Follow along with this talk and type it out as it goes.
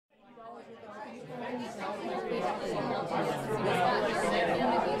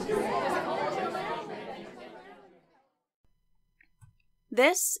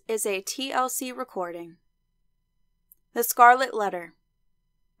This is a TLC recording. The Scarlet Letter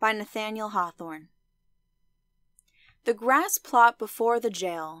by Nathaniel Hawthorne. The grass plot before the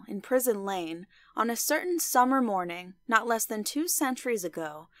jail in Prison Lane on a certain summer morning not less than 2 centuries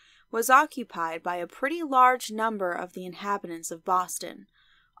ago was occupied by a pretty large number of the inhabitants of Boston,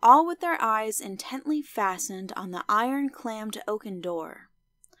 all with their eyes intently fastened on the iron-clammed oaken door.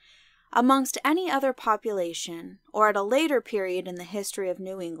 Amongst any other population, or at a later period in the history of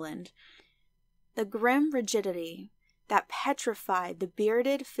New England, the grim rigidity that petrified the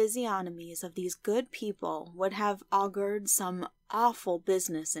bearded physiognomies of these good people would have augured some awful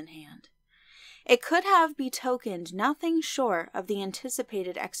business in hand. It could have betokened nothing short of the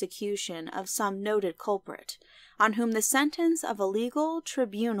anticipated execution of some noted culprit, on whom the sentence of a legal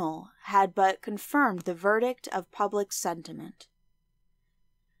tribunal had but confirmed the verdict of public sentiment.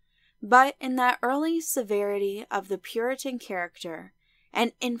 But in that early severity of the Puritan character,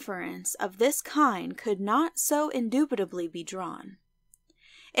 an inference of this kind could not so indubitably be drawn.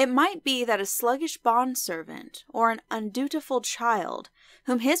 It might be that a sluggish bondservant, or an undutiful child,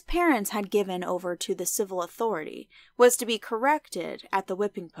 whom his parents had given over to the civil authority, was to be corrected at the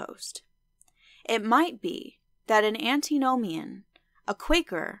whipping post. It might be that an antinomian, a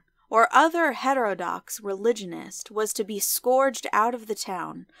Quaker, or other heterodox religionist was to be scourged out of the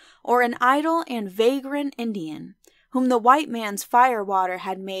town, or an idle and vagrant Indian, whom the white man's firewater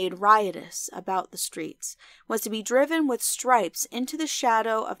had made riotous about the streets, was to be driven with stripes into the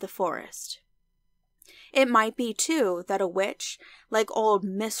shadow of the forest. It might be, too, that a witch, like old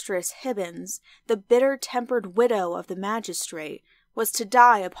Mistress Hibbins, the bitter-tempered widow of the magistrate, was to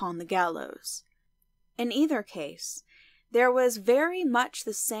die upon the gallows. In either case, there was very much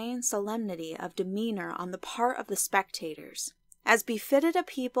the same solemnity of demeanor on the part of the spectators, as befitted a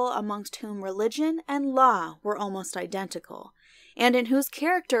people amongst whom religion and law were almost identical, and in whose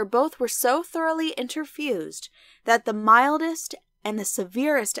character both were so thoroughly interfused that the mildest and the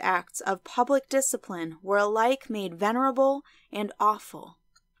severest acts of public discipline were alike made venerable and awful.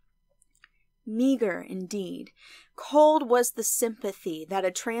 Meagre, indeed, cold was the sympathy that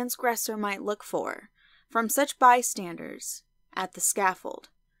a transgressor might look for from such bystanders at the scaffold.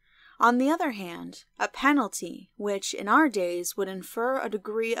 On the other hand, a penalty which in our days would infer a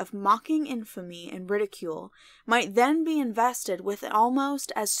degree of mocking infamy and ridicule might then be invested with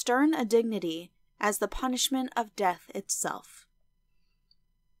almost as stern a dignity as the punishment of death itself.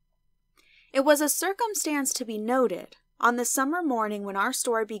 It was a circumstance to be noted, on the summer morning when our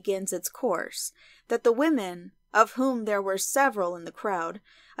story begins its course, that the women, of whom there were several in the crowd,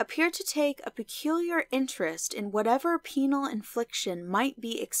 appeared to take a peculiar interest in whatever penal infliction might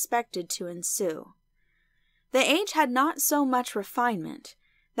be expected to ensue. The age had not so much refinement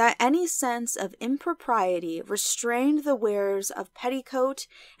that any sense of impropriety restrained the wearers of petticoat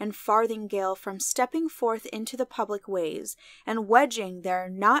and farthingale from stepping forth into the public ways and wedging their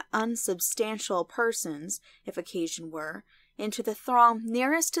not unsubstantial persons, if occasion were, into the throng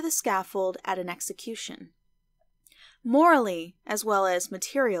nearest to the scaffold at an execution. Morally, as well as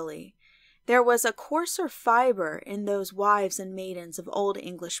materially, there was a coarser fibre in those wives and maidens of old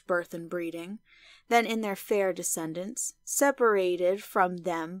English birth and breeding than in their fair descendants, separated from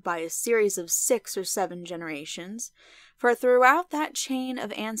them by a series of 6 or 7 generations, for throughout that chain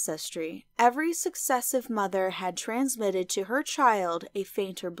of ancestry every successive mother had transmitted to her child a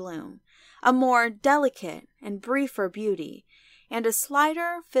fainter bloom, a more delicate and briefer beauty, and a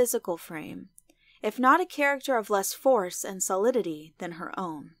slighter physical frame, if not a character of less force and solidity than her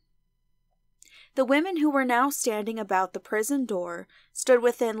own. The women who were now standing about the prison door stood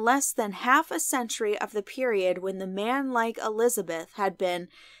within less than half a century of the period when the man-like Elizabeth had been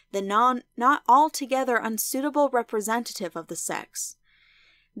the not altogether unsuitable representative of the sex.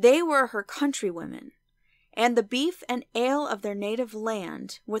 They were her countrywomen, and the beef and ale of their native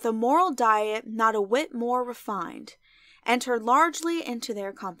land, with a moral diet not a whit more refined, entered largely into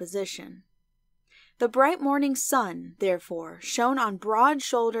their composition. The bright morning sun, therefore, shone on broad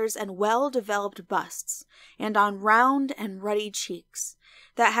shoulders and well-developed busts, and on round and ruddy cheeks,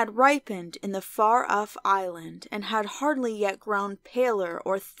 that had ripened in the far-off island, and had hardly yet grown paler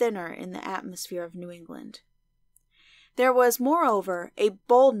or thinner in the atmosphere of New England. There was, moreover, a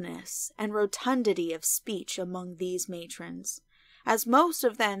boldness and rotundity of speech among these matrons, as most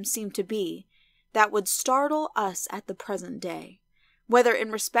of them seemed to be, that would startle us at the present day, whether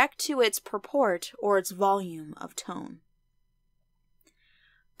in respect to its purport or its volume of tone.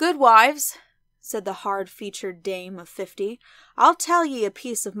 "Good wives," said the hard-featured dame of 50, "I'll tell ye a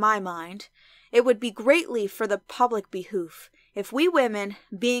piece of my mind. It would be greatly for the public behoof, if we women,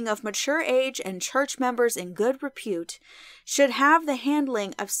 being of mature age and church members in good repute, should have the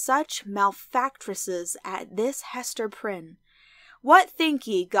handling of such malefactresses as this Hester Prynne, what think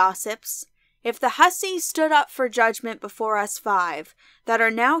ye, gossips, if the hussy stood up for judgment before us 5, that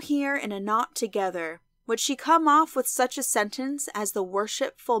are now here in a knot together, would she come off with such a sentence as the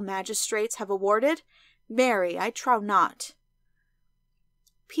worshipful magistrates have awarded? Marry, I trow not.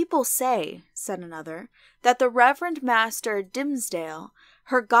 People say, said another, that the Reverend Master Dimmesdale,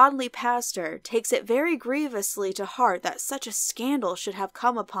 her godly pastor, takes it very grievously to heart that such a scandal should have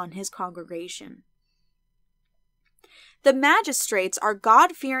come upon his congregation. The magistrates are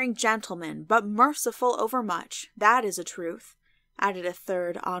God-fearing gentlemen, but merciful overmuch, that is a truth, added a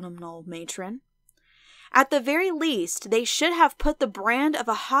third autumnal matron. At the very least, they should have put the brand of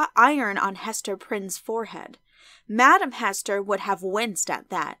a hot iron on Hester Prynne's forehead. Madam Hester would have winced at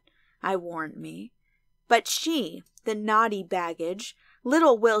that, I warrant me. But she, the naughty baggage,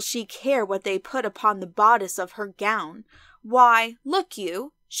 little will she care what they put upon the bodice of her gown. Why, look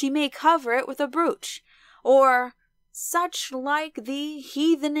you, she may cover it with a brooch, or such like the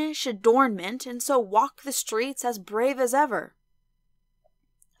heathenish adornment, and so walk the streets as brave as ever.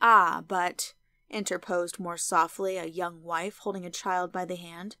 Ah, but, interposed more softly a young wife holding a child by the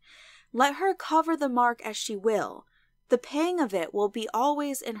hand, let her cover the mark as she will, the pang of it will be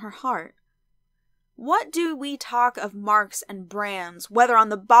always in her heart. What do we talk of marks and brands, whether on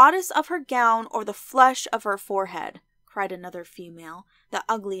the bodice of her gown or the flesh of her forehead? Cried another female, the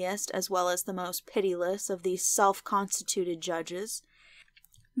ugliest as well as the most pitiless of these self-constituted judges.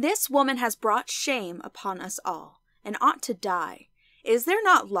 This woman has brought shame upon us all, and ought to die. Is there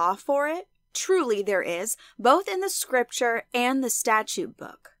not law for it? Truly there is, both in the Scripture and the statute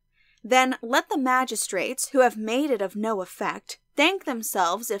book. Then let the magistrates, who have made it of no effect, thank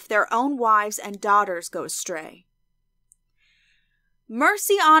themselves if their own wives and daughters go astray.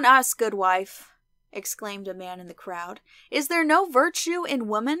 Mercy on us, good wife, exclaimed a man in the crowd. Is there no virtue in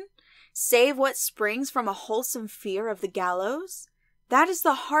woman, save what springs from a wholesome fear of the gallows? That is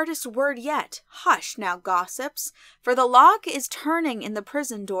the hardest word yet. Hush now, gossips, for the lock is turning in the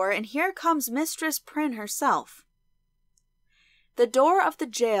prison door, and here comes Mistress Prynne herself. The door of the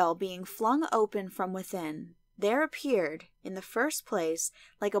jail being flung open from within, there appeared, in the first place,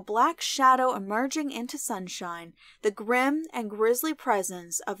 like a black shadow emerging into sunshine, the grim and grisly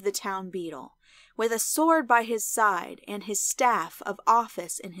presence of the town beadle, with a sword by his side and his staff of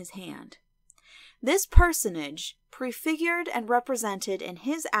office in his hand. This personage prefigured and represented in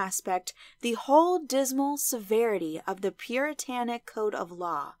his aspect the whole dismal severity of the Puritanic code of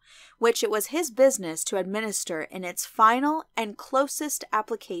law, which it was his business to administer in its final and closest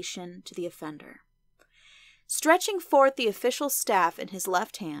application to the offender. Stretching forth the official staff in his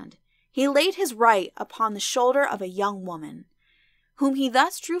left hand, he laid his right upon the shoulder of a young woman, whom he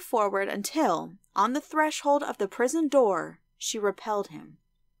thus drew forward until, on the threshold of the prison door, she repelled him.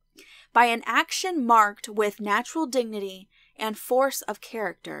 By an action marked with natural dignity and force of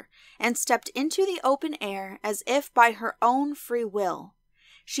character, and stepped into the open air as if by her own free will.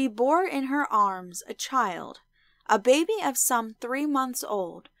 She bore in her arms a child, a baby of some 3 months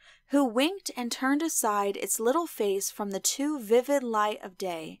old, who winked and turned aside its little face from the too vivid light of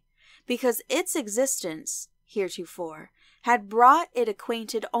day, because its existence, heretofore, had brought it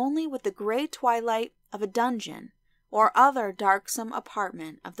acquainted only with the grey twilight of a dungeon, or other darksome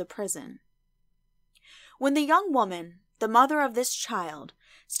apartment of the prison. When the young woman, the mother of this child,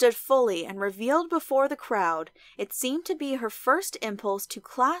 stood fully and revealed before the crowd, it seemed to be her first impulse to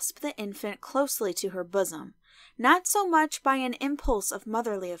clasp the infant closely to her bosom, not so much by an impulse of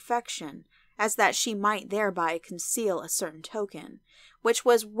motherly affection, as that she might thereby conceal a certain token, which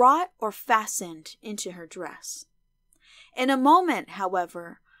was wrought or fastened into her dress. In a moment,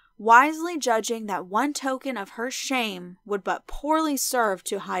 however, wisely judging that one token of her shame would but poorly serve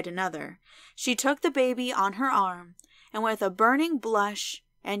to hide another, she took the baby on her arm, and with a burning blush,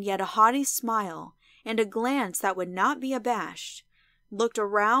 and yet a haughty smile, and a glance that would not be abashed, looked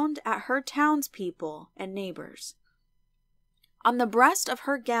around at her townspeople and neighbors. On the breast of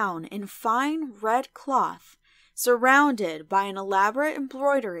her gown in fine red cloth, surrounded by an elaborate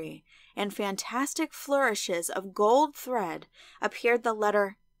embroidery and fantastic flourishes of gold thread, appeared the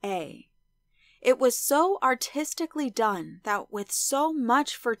letter A. It was so artistically done, that with so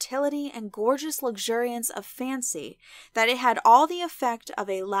much fertility and gorgeous luxuriance of fancy, that it had all the effect of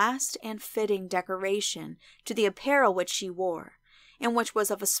a last and fitting decoration to the apparel which she wore, and which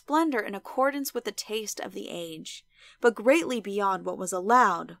was of a splendor in accordance with the taste of the age, but greatly beyond what was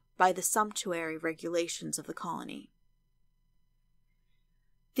allowed by the sumptuary regulations of the colony.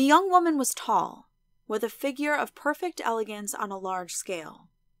 The young woman was tall, with a figure of perfect elegance on a large scale.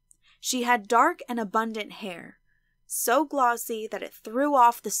 She had dark and abundant hair, so glossy that it threw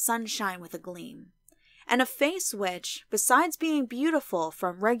off the sunshine with a gleam, and a face which, besides being beautiful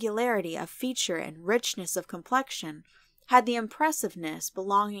from regularity of feature and richness of complexion, had the impressiveness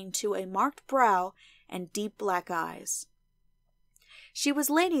belonging to a marked brow and deep black eyes. She was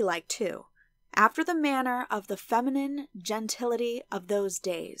ladylike, too, after the manner of the feminine gentility of those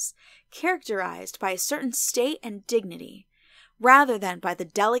days, characterized by a certain state and dignity, rather than by the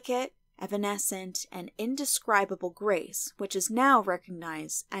delicate, evanescent, and indescribable grace which is now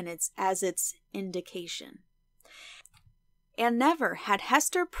recognized as its indication. And never had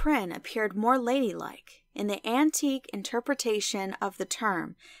Hester Prynne appeared more ladylike, in the antique interpretation of the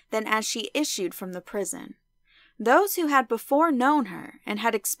term, than as she issued from the prison. Those who had before known her, and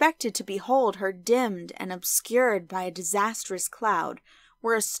had expected to behold her dimmed and obscured by a disastrous cloud,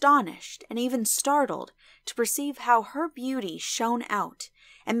 were astonished and even startled to perceive how her beauty shone out,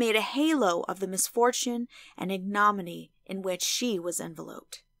 and made a halo of the misfortune and ignominy in which she was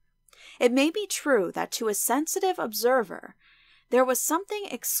enveloped. It may be true that to a sensitive observer there was something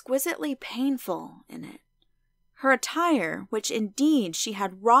exquisitely painful in it. Her attire, which indeed she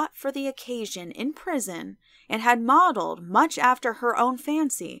had wrought for the occasion in prison, and had modeled much after her own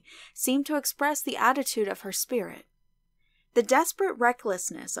fancy, seemed to express the attitude of her spirit. The desperate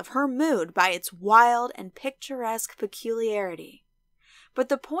recklessness of her mood by its wild and picturesque peculiarity. But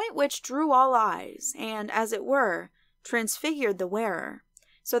the point which drew all eyes, and, as it were, transfigured the wearer,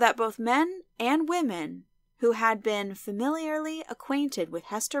 so that both men and women who had been familiarly acquainted with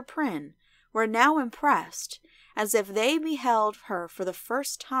Hester Prynne were now impressed, as if they beheld her for the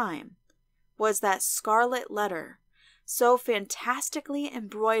first time, was that scarlet letter, so fantastically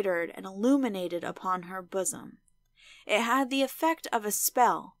embroidered and illuminated upon her bosom. It had the effect of a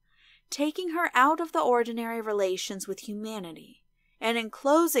spell, taking her out of the ordinary relations with humanity, and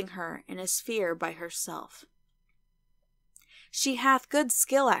enclosing her in a sphere by herself. "She hath good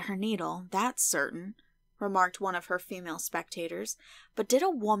skill at her needle, that's certain," remarked one of her female spectators, "but did a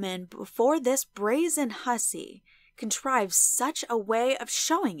woman before this brazen hussy contrive such a way of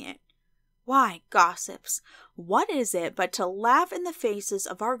showing it? Why, gossips, what is it but to laugh in the faces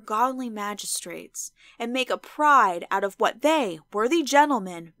of our godly magistrates, and make a pride out of what they, worthy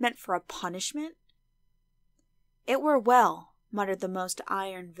gentlemen, meant for a punishment?" "It were well," muttered the most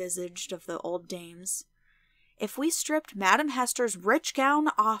iron-visaged of the old dames, "if we stripped Madam Hester's rich gown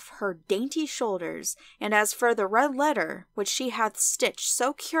off her dainty shoulders, and as for the red letter, which she hath stitched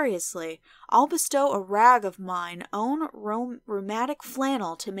so curiously, I'll bestow a rag of mine own rheumatic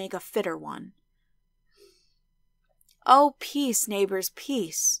flannel to make a fitter one." "Oh, peace, neighbors,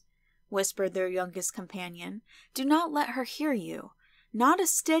 peace," whispered their youngest companion. "Do not let her hear you. Not a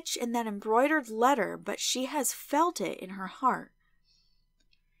stitch in that embroidered letter but she has felt it in her heart."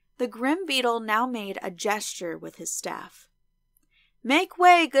 The grim beadle now made a gesture with his staff. "Make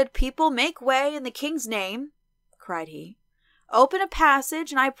way, good people, make way, in the king's name," cried he. "Open a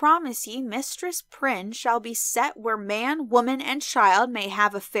passage, and I promise ye Mistress Prynne shall be set where man, woman, and child may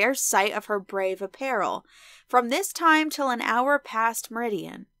have a fair sight of her brave apparel, from this time till an hour past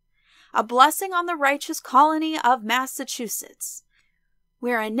meridian. A blessing on the righteous colony of Massachusetts,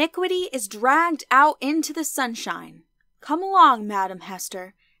 where iniquity is dragged out into the sunshine. Come along, Madam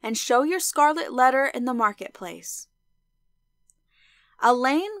Hester, and show your scarlet letter in the marketplace." A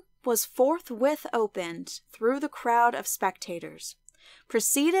lane was forthwith opened through the crowd of spectators,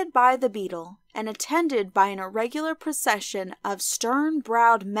 preceded by the beadle, and attended by an irregular procession of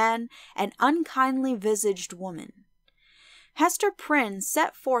stern-browed men and unkindly-visaged women. Hester Prynne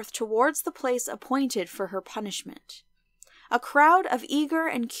set forth towards the place appointed for her punishment. A crowd of eager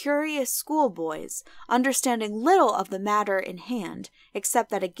and curious schoolboys, understanding little of the matter in hand, except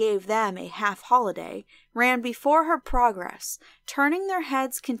that it gave them a half-holiday, ran before her progress, turning their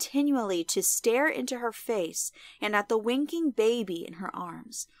heads continually to stare into her face and at the winking baby in her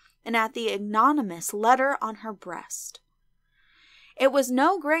arms, and at the ignominious letter on her breast. It was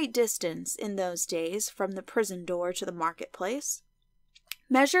no great distance in those days from the prison door to the marketplace.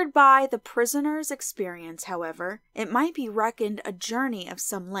 Measured by the prisoner's experience, however, it might be reckoned a journey of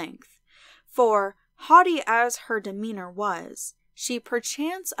some length, for, haughty as her demeanor was, she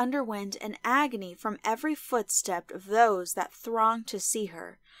perchance underwent an agony from every footstep of those that thronged to see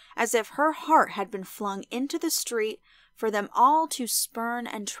her, as if her heart had been flung into the street for them all to spurn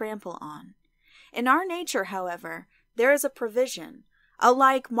and trample on. In our nature, however, there is a provision,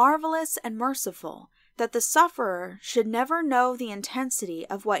 alike marvelous and merciful, that the sufferer should never know the intensity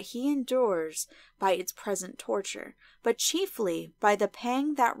of what he endures by its present torture, but chiefly by the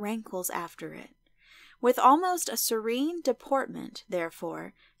pang that rankles after it. With almost a serene deportment,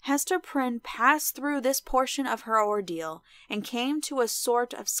 therefore, Hester Prynne passed through this portion of her ordeal and came to a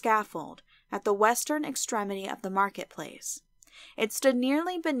sort of scaffold at the western extremity of the marketplace. It stood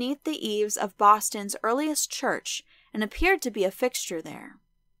nearly beneath the eaves of Boston's earliest church and appeared to be a fixture there.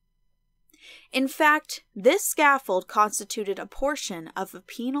 In fact, this scaffold constituted a portion of a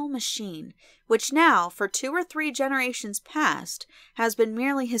penal machine, which now, for 2 or 3 generations past, has been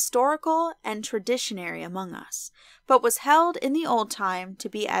merely historical and traditionary among us, but was held in the old time to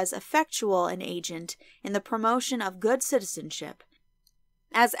be as effectual an agent in the promotion of good citizenship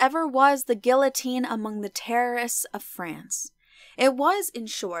as ever was the guillotine among the terrorists of France. It was, in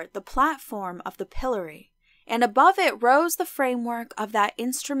short, the platform of the pillory, and above it rose the framework of that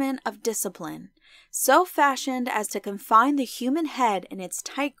instrument of discipline, so fashioned as to confine the human head in its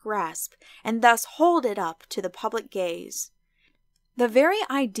tight grasp, and thus hold it up to the public gaze. The very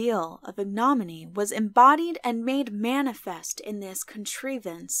ideal of ignominy was embodied and made manifest in this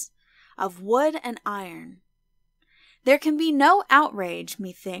contrivance of wood and iron. There can be no outrage,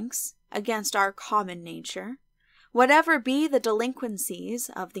 methinks, against our common nature, whatever be the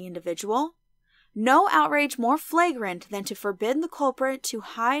delinquencies of the individual, no outrage more flagrant than to forbid the culprit to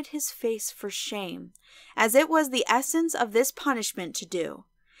hide his face for shame, as it was the essence of this punishment to do.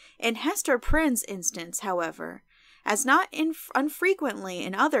 In Hester Prynne's instance, however, as not unfrequently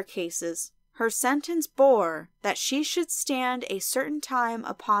in other cases, her sentence bore that she should stand a certain time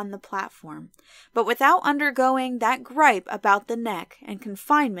upon the platform, but without undergoing that gripe about the neck and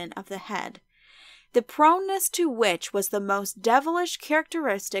confinement of the head, the proneness to which was the most devilish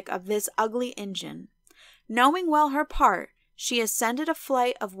characteristic of this ugly engine. Knowing well her part, she ascended a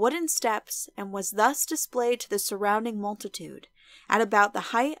flight of wooden steps, and was thus displayed to the surrounding multitude, at about the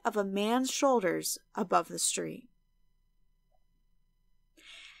height of a man's shoulders above the street.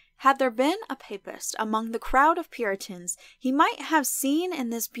 Had there been a papist among the crowd of Puritans, he might have seen in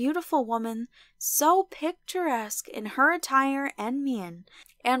this beautiful woman, so picturesque in her attire and mien,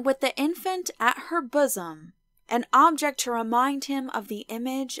 and with the infant at her bosom, an object to remind him of the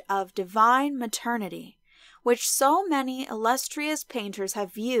image of divine maternity, which so many illustrious painters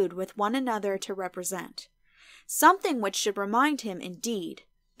have viewed with one another to represent. Something which should remind him, indeed,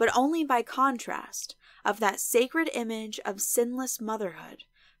 but only by contrast, of that sacred image of sinless motherhood,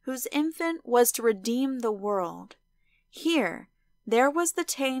 whose infant was to redeem the world. Here, there was the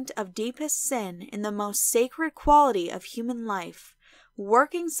taint of deepest sin in the most sacred quality of human life,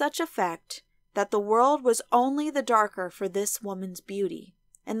 working such effect that the world was only the darker for this woman's beauty,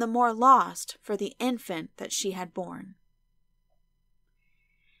 and the more lost for the infant that she had borne.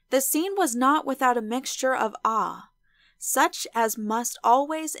 The scene was not without a mixture of awe, such as must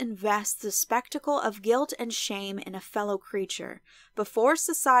always invest the spectacle of guilt and shame in a fellow creature, before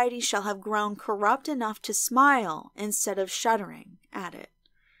society shall have grown corrupt enough to smile instead of shuddering at it.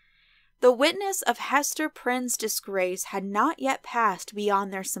 The witness of Hester Prynne's disgrace had not yet passed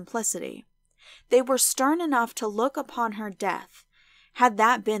beyond their simplicity. They were stern enough to look upon her death, had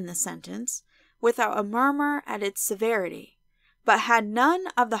that been the sentence, without a murmur at its severity, but had none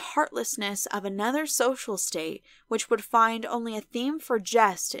of the heartlessness of another social state which would find only a theme for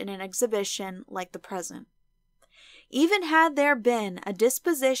jest in an exhibition like the present. Even had there been a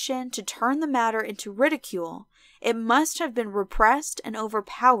disposition to turn the matter into ridicule, it must have been repressed and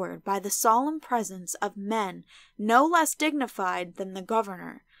overpowered by the solemn presence of men no less dignified than the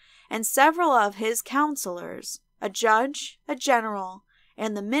governor, and several of his counselors, a judge, a general,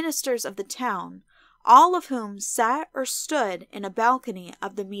 and the ministers of the town, all of whom sat or stood in a balcony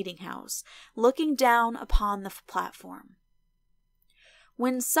of the meeting-house, looking down upon the platform.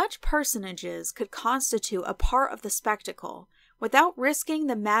 When such personages could constitute a part of the spectacle, without risking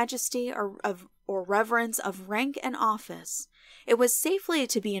the majesty or reverence of rank and office, it was safely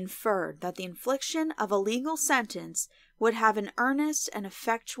to be inferred that the infliction of a legal sentence would have an earnest and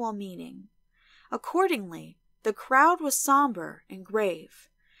effectual meaning. Accordingly, the crowd was somber and grave.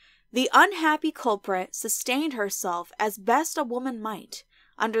 The unhappy culprit sustained herself as best a woman might,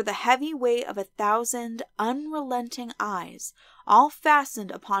 under the heavy weight of 1,000 unrelenting eyes, all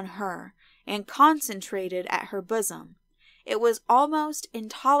fastened upon her and concentrated at her bosom. It was almost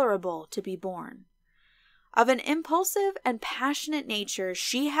intolerable to be borne. Of an impulsive and passionate nature,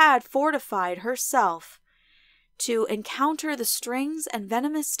 she had fortified herself to encounter the stings and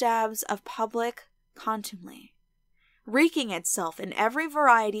venomous stabs of public contumely, wreaking itself in every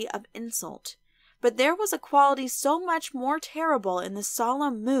variety of insult. But there was a quality so much more terrible in the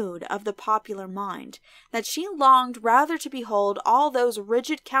solemn mood of the popular mind, that she longed rather to behold all those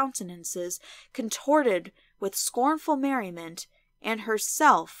rigid countenances contorted with scornful merriment, and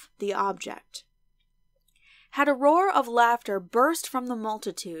herself the object. had a roar of laughter burst from the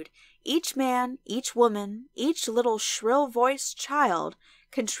multitude, each man, each woman, each little shrill-voiced child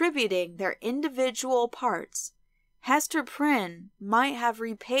contributing their individual parts, Hester Prynne might have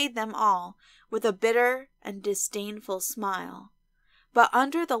repaid them all with a bitter and disdainful smile. But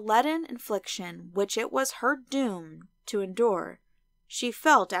under the leaden infliction which it was her doom to endure, she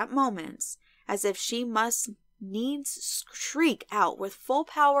felt at moments as if she must needs shriek out with full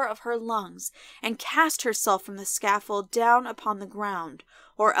power of her lungs and cast herself from the scaffold down upon the ground,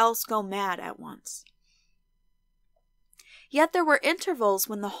 or else go mad at once. Yet there were intervals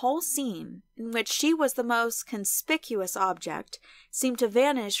when the whole scene, in which she was the most conspicuous object, seemed to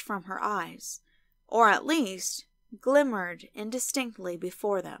vanish from her eyes, or at least glimmered indistinctly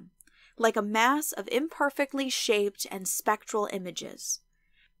before them, like a mass of imperfectly shaped and spectral images.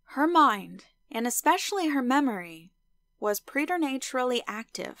 Her mind, and especially her memory, was preternaturally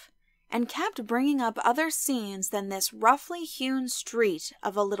active, and kept bringing up other scenes than this roughly hewn street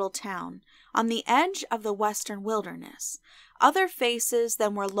of a little town, on the edge of the western wilderness, other faces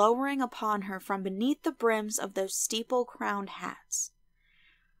than were lowering upon her from beneath the brims of those steeple-crowned hats.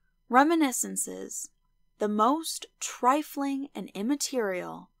 Reminiscences, the most trifling and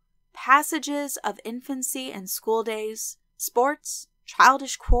immaterial, passages of infancy and schooldays, sports,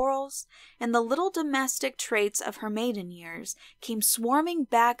 childish quarrels, and the little domestic traits of her maiden years came swarming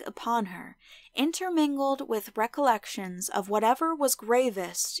back upon her, intermingled with recollections of whatever was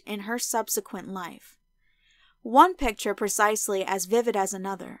gravest in her subsequent life. One picture precisely as vivid as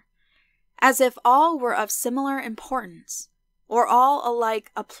another, as if all were of similar importance, or all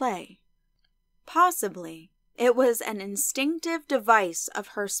alike a play. Possibly it was an instinctive device of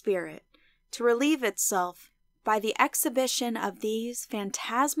her spirit to relieve itself by the exhibition of these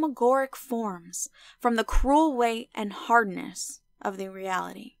phantasmagoric forms from the cruel weight and hardness of the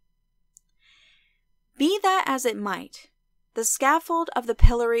reality. Be that as it might, the scaffold of the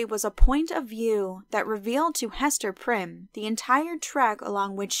pillory was a point of view that revealed to Hester Prynne the entire track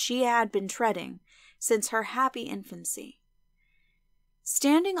along which she had been treading since her happy infancy.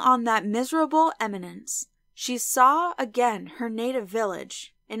 Standing on that miserable eminence, she saw again her native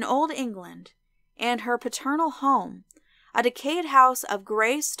village in Old England, and her paternal home, a decayed house of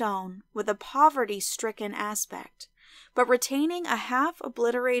grey stone with a poverty-stricken aspect, but retaining a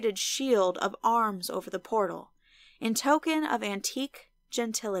half-obliterated shield of arms over the portal, in token of antique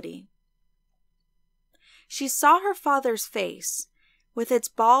gentility. She saw her father's face, with its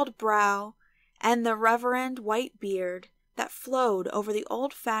bald brow and the reverend white beard that flowed over the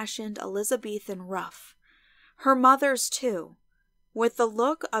old-fashioned Elizabethan ruff, her mother's too, with the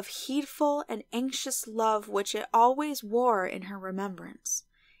look of heedful and anxious love which it always wore in her remembrance,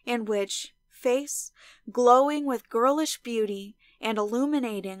 and which, face, glowing with girlish beauty and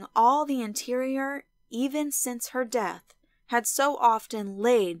illuminating all the interior even since her death, had so often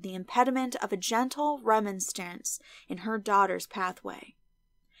laid the impediment of a gentle remonstrance in her daughter's pathway.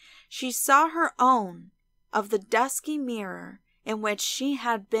 She saw her own of the dusky mirror in which she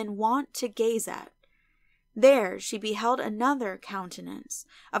had been wont to gaze at. There she beheld another countenance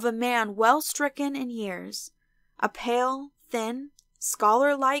of a man well stricken in years, a pale, thin,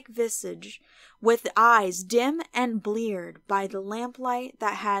 scholar-like visage, with eyes dim and bleared by the lamplight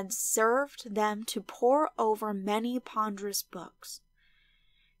that had served them to pore over many ponderous books.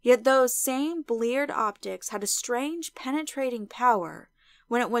 Yet those same bleared optics had a strange penetrating power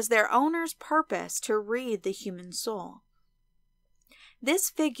when it was their owner's purpose to read the human soul.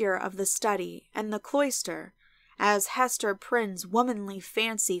 This figure of the study and the cloister, as Hester Prynne's womanly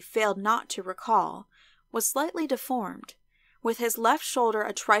fancy failed not to recall, was slightly deformed, with his left shoulder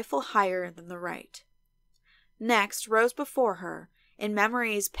a trifle higher than the right. Next rose before her, in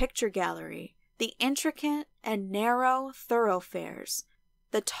memory's picture gallery, the intricate and narrow thoroughfares,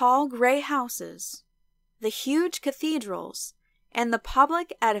 the tall grey houses, the huge cathedrals, and the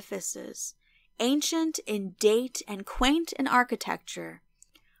public edifices, ancient in date and quaint in architecture,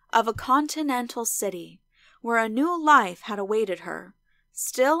 of a continental city, where a new life had awaited her,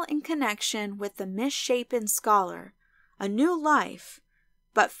 still in connection with the misshapen scholar, a new life,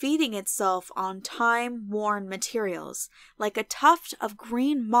 but feeding itself on time-worn materials, like a tuft of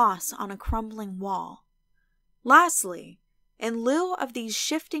green moss on a crumbling wall. Lastly, in lieu of these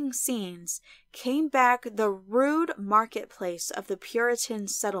shifting scenes, came back the rude marketplace of the Puritan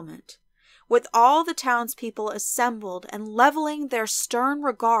settlement, with all the townspeople assembled and levelling their stern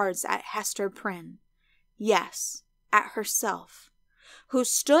regards at Hester Prynne, yes, at herself, who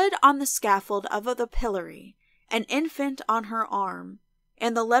stood on the scaffold of the pillory, an infant on her arm,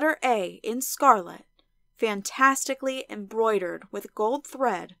 and the letter A in scarlet, fantastically embroidered with gold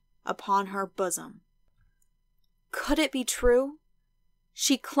thread upon her bosom. Could it be true?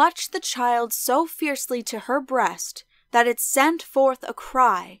 She clutched the child so fiercely to her breast that it sent forth a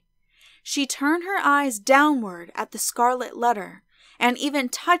cry. She turned her eyes downward at the scarlet letter, and even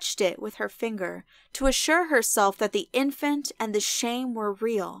touched it with her finger to assure herself that the infant and the shame were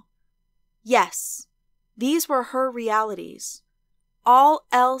real. Yes, these were her realities. All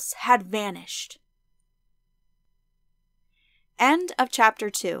else had vanished. End of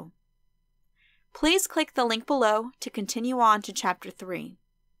Chapter 2. Please click the link below to continue on to Chapter 3.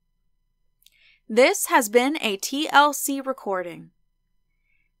 This has been a TLC recording.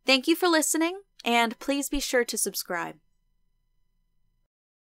 Thank you for listening, and please be sure to subscribe.